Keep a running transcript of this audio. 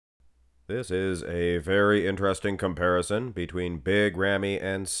This is a very interesting comparison between Big Ramy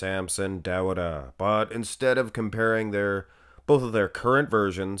and Samson Dauda. But instead of comparing both of their current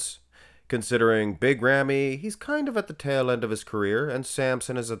versions, considering Big Ramy, he's kind of at the tail end of his career, and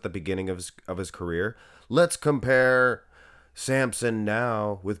Samson is at the beginning of his career, let's compare Samson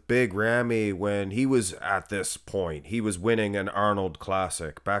now with Big Ramy when he was at this point. He was winning an Arnold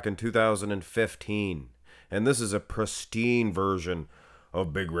Classic back in 2015. And this is a pristine version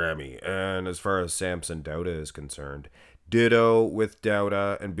of Big Ramy. And as far as Samson Dauda is concerned, ditto with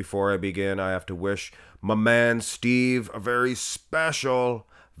Dauda. And before I begin, I have to wish my man Steve a very special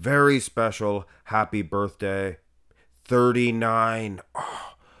happy birthday. 39.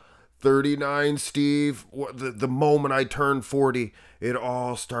 Oh, 39, Steve. The moment I turned 40, it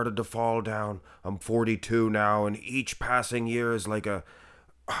all started to fall down. I'm 42 now, and each passing year is like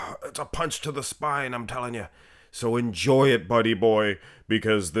it's a punch to the spine, I'm telling you. So enjoy it, buddy boy,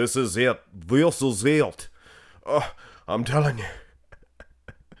 because this is it. This is it. I'm telling you.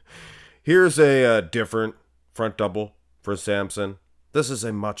 Here's a different front double for Samson. This is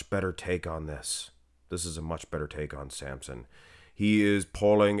a much better take on this. This is a much better take on Samson. He is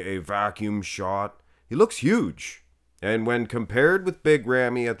pulling a vacuum shot. He looks huge. And when compared with Big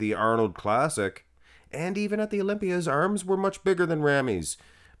Ramy at the Arnold Classic, and even at the Olympia, his arms were much bigger than Ramy's.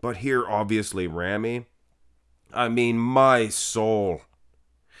 But here, obviously, Ramy, I mean, my soul.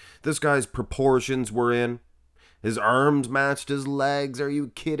 This guy's proportions were in. His arms matched his legs. Are you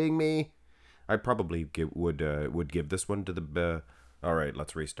kidding me? I probably would give this one to the... all right,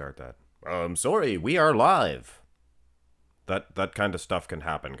 let's restart that. I'm sorry, we are live. That kind of stuff can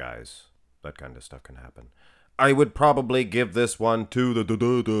happen, guys. That kind of stuff can happen. I would probably give this one to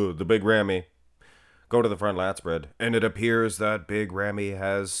the Big Ramy. Go to the front lat spread, and it appears that Big Ramy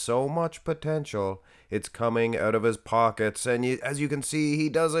has so much potential, it's coming out of his pockets, and as you can see, he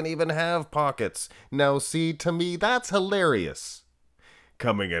doesn't even have pockets. Now see, to me, that's hilarious.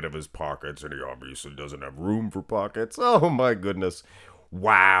 Coming out of his pockets, and he obviously doesn't have room for pockets. Oh my goodness.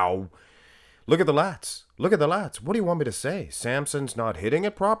 Wow. Look at the lats. Look at the lats. What do you want me to say? Samson's not hitting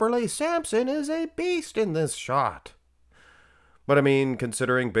it properly? Samson is a beast in this shot. But I mean,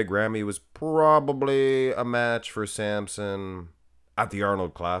 considering Big Ramy was probably a match for Samson at the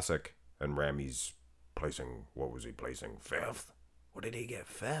Arnold Classic, and Ramy's placing, what was he placing? Fifth? What did he get?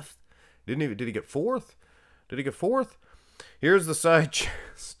 Fifth? Did he get fourth? Did he get fourth? Here's the side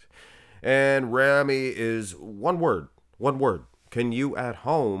chest. And Ramy is one word. Can you at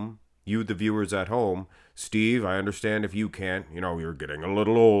home, you the viewers at home, Steve, I understand if you can't, you're getting a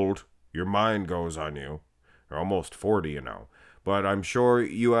little old. Your mind goes on you. You're almost 40, But I'm sure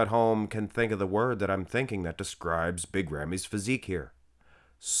you at home can think of the word that I'm thinking that describes Big Ramy's physique here.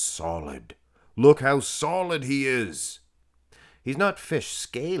 Solid. Look how solid he is. He's not fish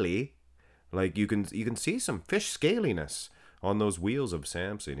scaly. Like you can see some fish scaliness on those wheels of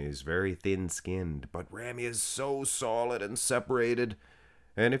Samson. He's very thin-skinned, but Ramy is so solid and separated.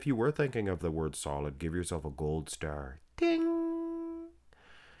 And if you were thinking of the word solid, give yourself a gold star. Ding!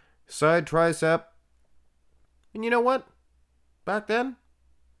 Side tricep. And you know what? Back then,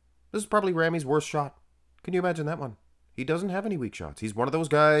 this is probably Ramy's worst shot. Can you imagine that one? He doesn't have any weak shots. He's one of those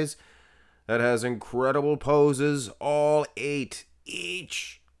guys that has incredible poses, all 8.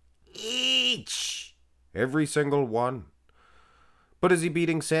 Each. Every single one. But is he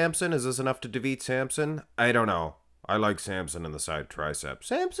beating Samson? Is this enough to defeat Samson? I don't know. I like Samson in the side tricep.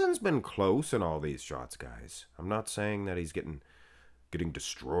 Samson's been close in all these shots, guys. I'm not saying that he's getting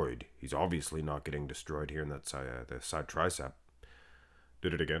destroyed. He's obviously not getting destroyed here in that the side tricep.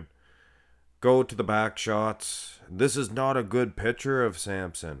 Did it again. Go to the back shots. This is not a good picture of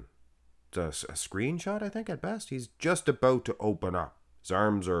Samson. It's a screenshot, I think, at best. He's just about to open up. His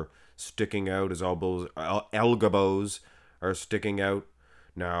arms are sticking out. His elbows are sticking out.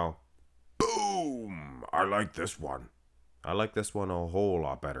 Now, boom! I like this one. I like this one a whole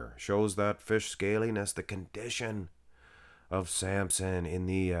lot better. Shows that fish scaliness, the condition of Samson in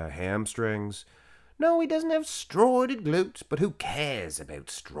the hamstrings. No, he doesn't have straw-headed glutes, but who cares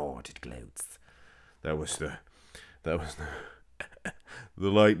about straw-headed glutes? That was the the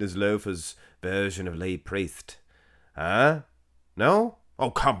lightness loafers version of Lee Priest. Huh? No?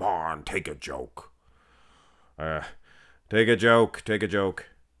 Oh, come on, take a joke. Take a joke.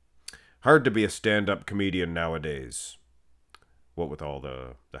 Hard to be a stand-up comedian nowadays. What with all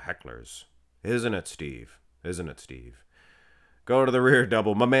the hecklers. Isn't it, Steve? Go to the rear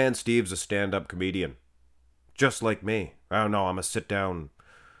double. My man Steve's a stand-up comedian. Just like me. Oh no, I'm a sit-down,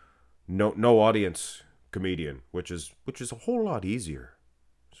 no audience comedian, which is a whole lot easier.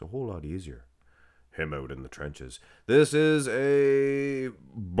 It's a whole lot easier. him out in the trenches. This is a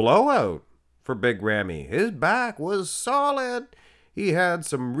blowout for Big Ramy. His back was solid. He had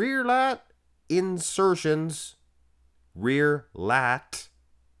some rear lat insertions. Rear lat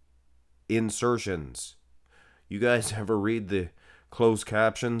insertions. You guys ever read the closed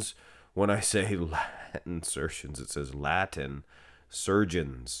captions? When I say lat insertions, it says Latin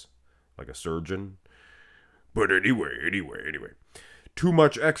surgeons. Like a surgeon. But anyway. Too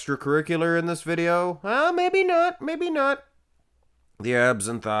much extracurricular in this video? Maybe not. The abs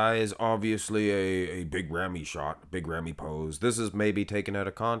and thighs, obviously a Big Ramy shot, Big Ramy pose. This is maybe taken out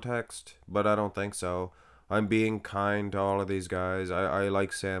of context, but I don't think so. I'm being kind to all of these guys. I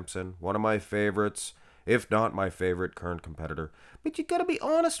like Samson, one of my favorites, if not my favorite current competitor. But you gotta be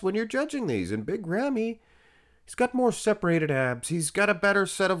honest when you're judging these. And Big Ramy, he's got more separated abs. He's got a better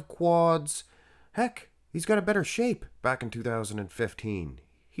set of quads. Heck, he's got a better shape back in 2015.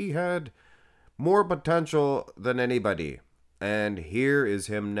 He had more potential than anybody. And here is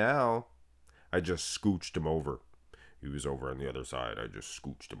him now. I just scooched him over. He was over on the other side. I just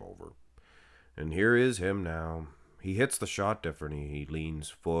scooched him over. And here is him now. He hits the shot differently. He leans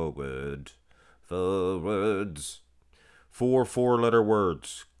forward. Forwards. 4 four-letter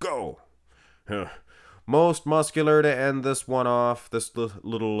words. Go! Most muscular to end this one off. This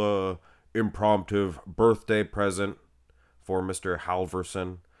little impromptu birthday present for Mr.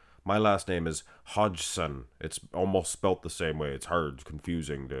 Halverson. My last name is Hodgson. It's almost spelt the same way. It's hard, it's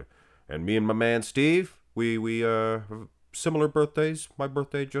confusing to. And me and my man Steve, we have similar birthdays. My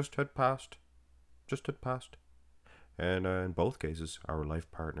birthday just had passed. And in both cases, our life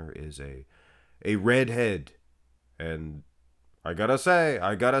partner is a redhead. And I gotta say,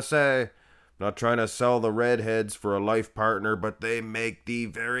 I'm not trying to sell the redheads for a life partner, but they make the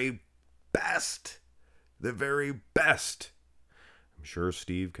very best. The very best. I'm sure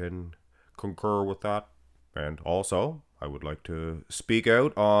Steve can concur with that. And also, I would like to speak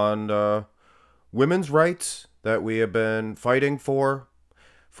out on women's rights that we have been fighting for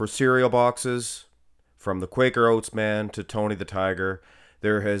cereal boxes. From the Quaker Oats man to Tony the Tiger,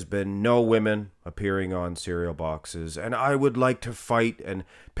 there has been no women appearing on cereal boxes. And I would like to fight and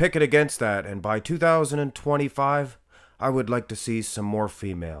picket against that. And by 2025, I would like to see some more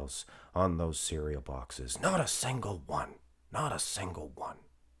females on those cereal boxes. Not a single one. Not a single one.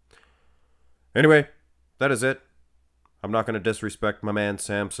 Anyway, that is it. I'm not going to disrespect my man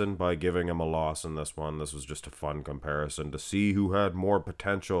Samson by giving him a loss in this one. This was just a fun comparison to see who had more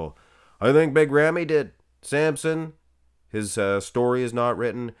potential. I think Big Ramy did. Samson, his story is not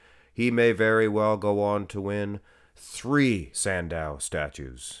written. He may very well go on to win 3 Sandow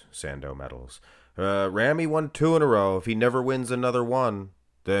statues, Sandow medals. Ramy won 2 in a row. If he never wins another one,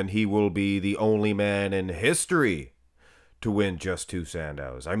 then he will be the only man in history to win just 2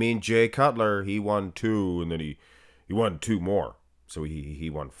 Sandows. I mean, Jay Cutler, he won 2, and then he won 2 more. So he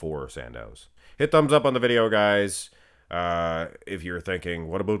won 4 Sandows. Hit thumbs up on the video, guys. If you're thinking,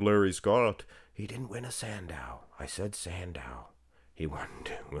 what about Larry Scott? He didn't win a Sandow. I said Sandow. He won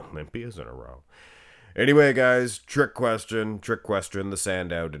 2 Olympias in a row. Anyway, guys, trick question. The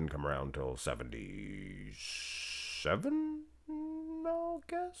Sandow didn't come around till 77, I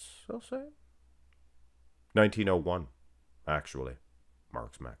guess I'll say. 1901, actually.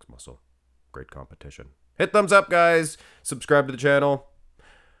 Mark's Max Muscle. Great competition. Hit thumbs up, guys. Subscribe to the channel.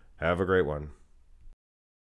 Have a great one.